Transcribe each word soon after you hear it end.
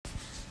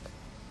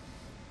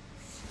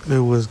It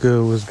was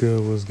good, was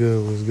good, was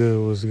good, was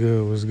good, was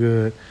good, was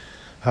good.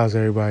 How's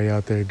everybody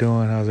out there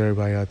doing? How's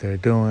everybody out there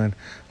doing?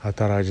 I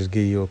thought I'd just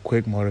give you a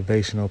quick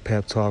motivational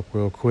pep talk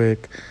real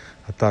quick.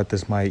 I thought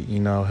this might,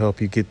 help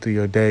you get through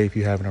your day if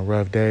you're having a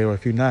rough day, or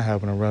if you're not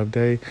having a rough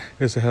day,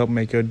 this will help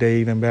make your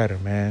day even better,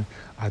 man.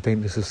 I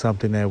think this is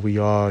something that we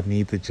all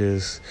need to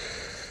just,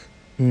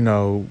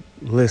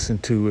 listen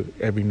to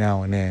every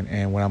now and then.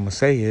 And what I'm going to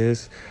say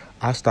is,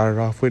 I started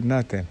off with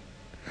nothing.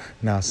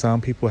 Now,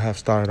 some people have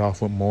started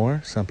off with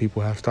more. Some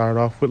people have started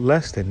off with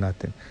less than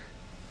nothing.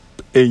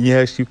 And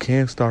yes, you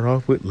can start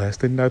off with less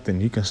than nothing.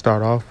 You can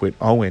start off with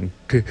Owen,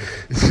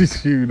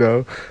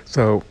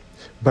 So,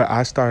 but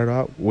I started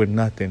out with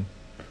nothing.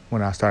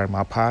 When I started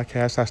my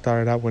podcast, I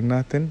started out with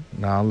nothing.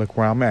 Now look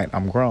where I'm at.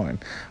 I'm growing.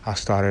 I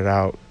started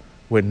out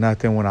with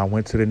nothing when I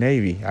went to the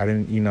Navy. I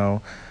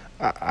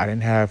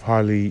didn't have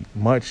hardly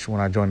much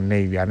when I joined the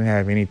Navy. I didn't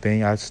have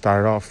anything. I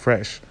started off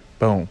fresh.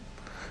 Boom.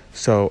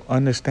 So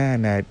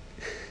understand that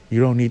you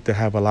don't need to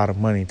have a lot of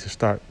money to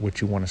start what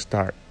you want to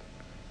start.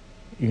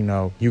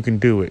 You can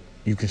do it.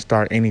 You can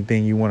start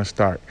anything you want to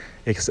start.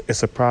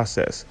 It's a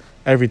process.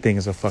 Everything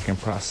is a fucking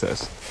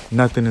process.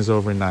 Nothing is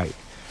overnight.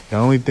 The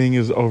only thing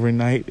is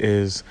overnight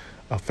is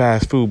a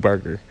fast food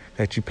burger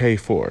that you pay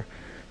for.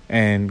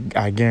 And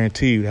I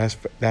guarantee you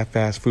that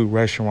fast food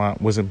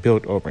restaurant wasn't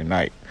built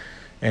overnight.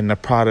 And the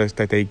products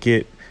that they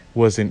get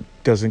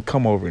doesn't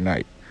come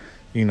overnight.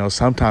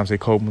 Sometimes it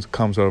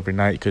comes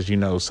overnight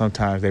because,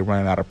 sometimes they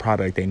run out of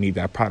product. They need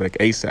that product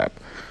ASAP.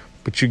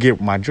 But you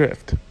get my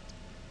drift.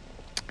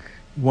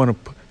 You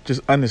want to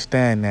just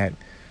understand that.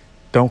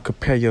 Don't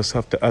compare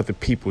yourself to other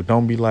people.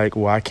 Don't be like,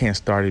 well, I can't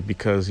start it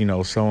because,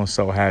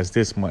 so-and-so has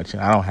this much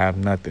and I don't have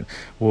nothing.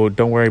 Well,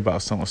 don't worry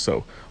about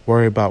so-and-so.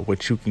 Worry about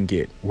what you can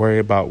get. Worry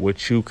about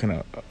what you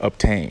can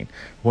obtain.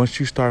 Once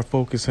you start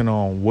focusing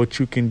on what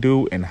you can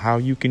do and how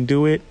you can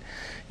do it,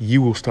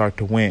 you will start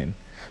to win.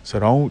 So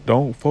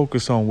don't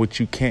focus on what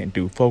you can't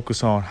do.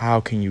 Focus on how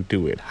can you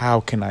do it? How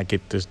can I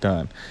get this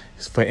done?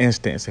 For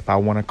instance, if I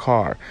want a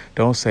car,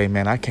 don't say,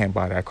 man, I can't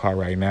buy that car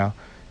right now.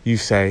 You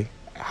say,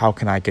 how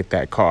can I get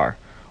that car?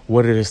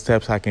 What are the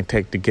steps I can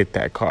take to get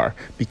that car?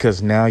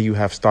 Because now you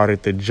have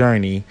started the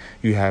journey.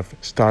 You have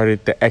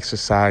started to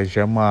exercise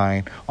your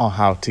mind on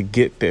how to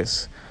get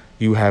this.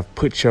 You have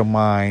put your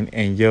mind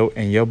and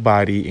your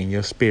body and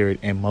your spirit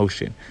in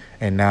motion.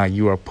 And now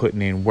you are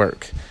putting in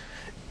work.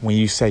 When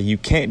you say you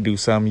can't do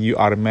something, you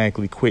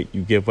automatically quit.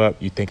 You give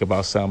up. You think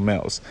about something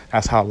else.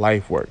 That's how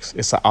life works.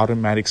 It's an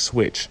automatic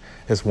switch.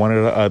 It's one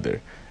or the other.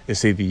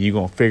 It's either you're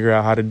going to figure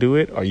out how to do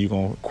it or you're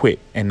going to quit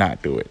and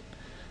not do it.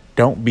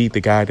 Don't be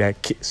the guy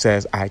that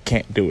says, I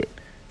can't do it.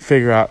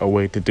 Figure out a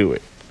way to do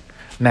it.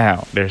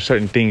 Now, there are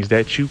certain things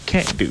that you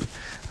can't do.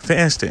 For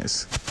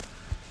instance,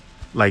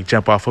 like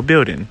jump off a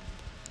building.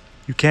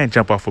 You can't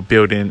jump off a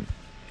building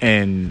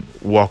and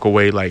walk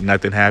away like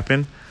nothing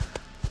happened.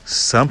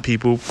 Some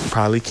people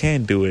probably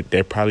can do it.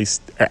 They're probably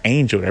an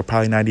angel. They're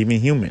probably not even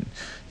human,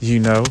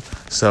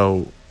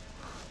 So,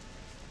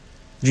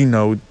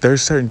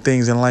 there's certain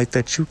things in life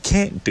that you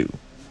can't do.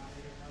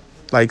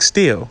 Like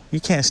steal. You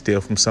can't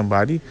steal from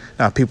somebody.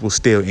 Now, people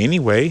steal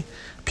anyway.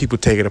 People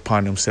take it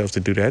upon themselves to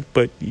do that.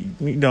 But,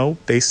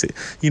 they say,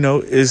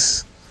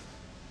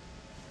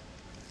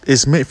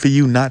 it's meant for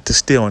you not to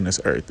steal on this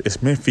earth.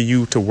 It's meant for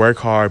you to work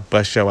hard,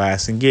 bust your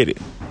ass, and get it.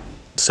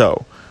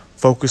 So,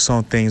 focus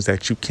on things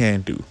that you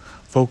can do.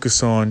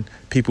 Focus on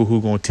people who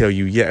are going to tell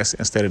you yes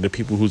instead of the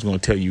people who's going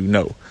to tell you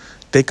no.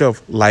 Think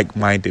of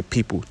like-minded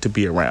people to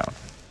be around.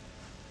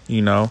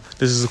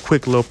 This is a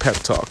quick little pep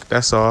talk.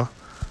 That's all.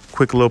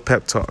 Quick little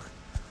pep talk.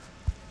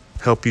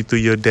 Help you through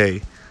your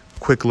day.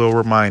 Quick little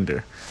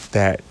reminder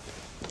that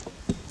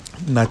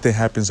nothing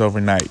happens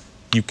overnight.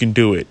 You can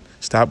do it.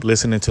 Stop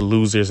listening to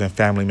losers and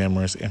family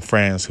members and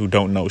friends who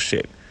don't know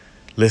shit.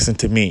 Listen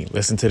to me.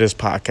 Listen to this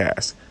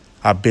podcast.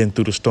 I've been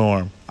through the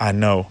storm. I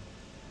know.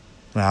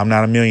 Now, I'm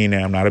not a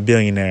millionaire. I'm not a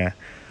billionaire.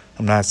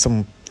 I'm not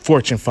some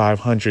Fortune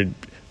 500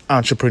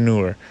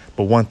 entrepreneur.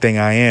 But one thing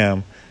I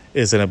am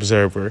is an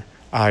observer.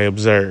 I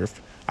observe.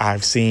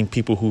 I've seen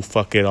people who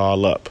fuck it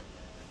all up.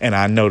 And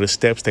I know the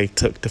steps they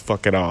took to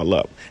fuck it all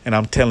up. And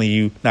I'm telling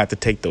you not to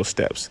take those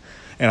steps.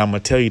 And I'm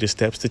going to tell you the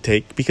steps to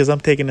take because I'm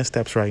taking the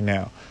steps right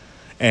now.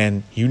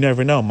 And you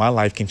never know. My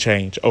life can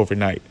change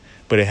overnight.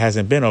 But it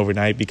hasn't been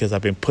overnight because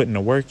I've been putting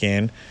the work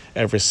in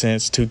ever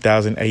since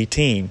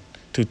 2018,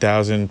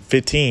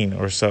 2015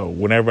 or so.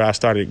 Whenever I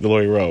started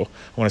Glory Row,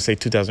 I want to say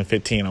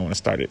 2015, I want to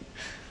start it.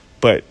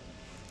 But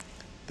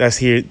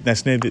that's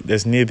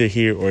neither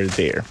here or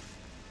there.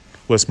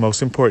 What's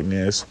most important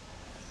is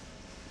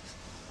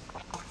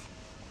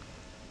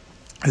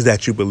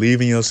that you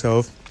believe in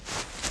yourself,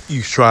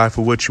 you strive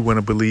for what you want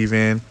to believe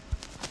in,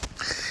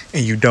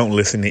 and you don't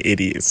listen to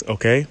idiots,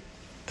 okay?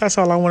 That's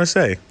all I want to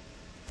say.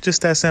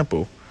 Just that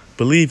simple.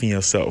 Believe in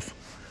yourself.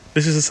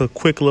 This is just a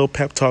quick little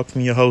pep talk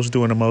from your host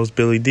doing the most,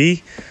 Billy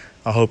D.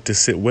 I hope to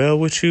sit well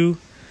with you.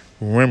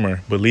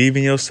 Remember, believe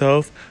in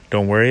yourself.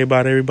 Don't worry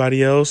about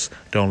everybody else.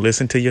 Don't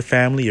listen to your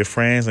family, your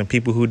friends, and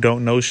people who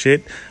don't know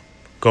shit.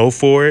 Go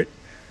for it.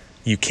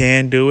 You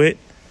can do it.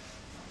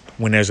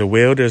 When there's a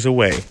will, there's a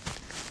way.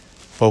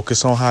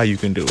 Focus on how you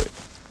can do it.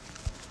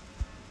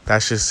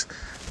 That's just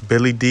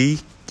Billy D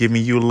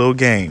giving you a little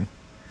game.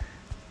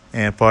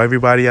 And for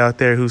everybody out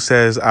there who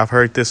says, I've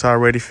heard this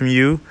already from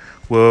you,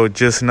 well,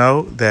 just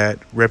know that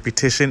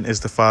repetition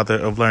is the father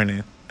of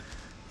learning.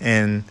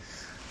 And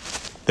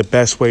the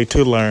best way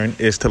to learn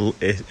is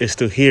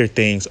to hear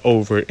things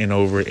over and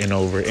over and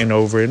over and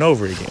over and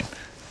over again.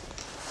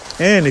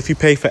 And if you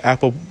pay for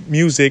Apple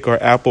Music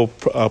or Apple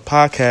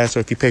Podcasts, or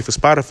if you pay for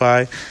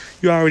Spotify,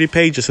 you already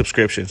paid your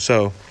subscription.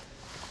 So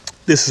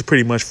this is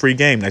pretty much free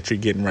game that you're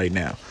getting right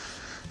now.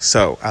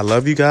 So I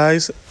love you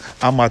guys.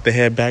 I'm about to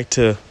head back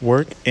to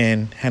work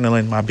and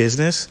handling my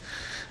business.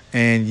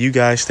 And you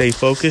guys stay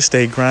focused,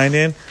 stay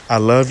grinding. I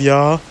love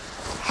y'all.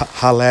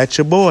 Holla at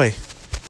your boy.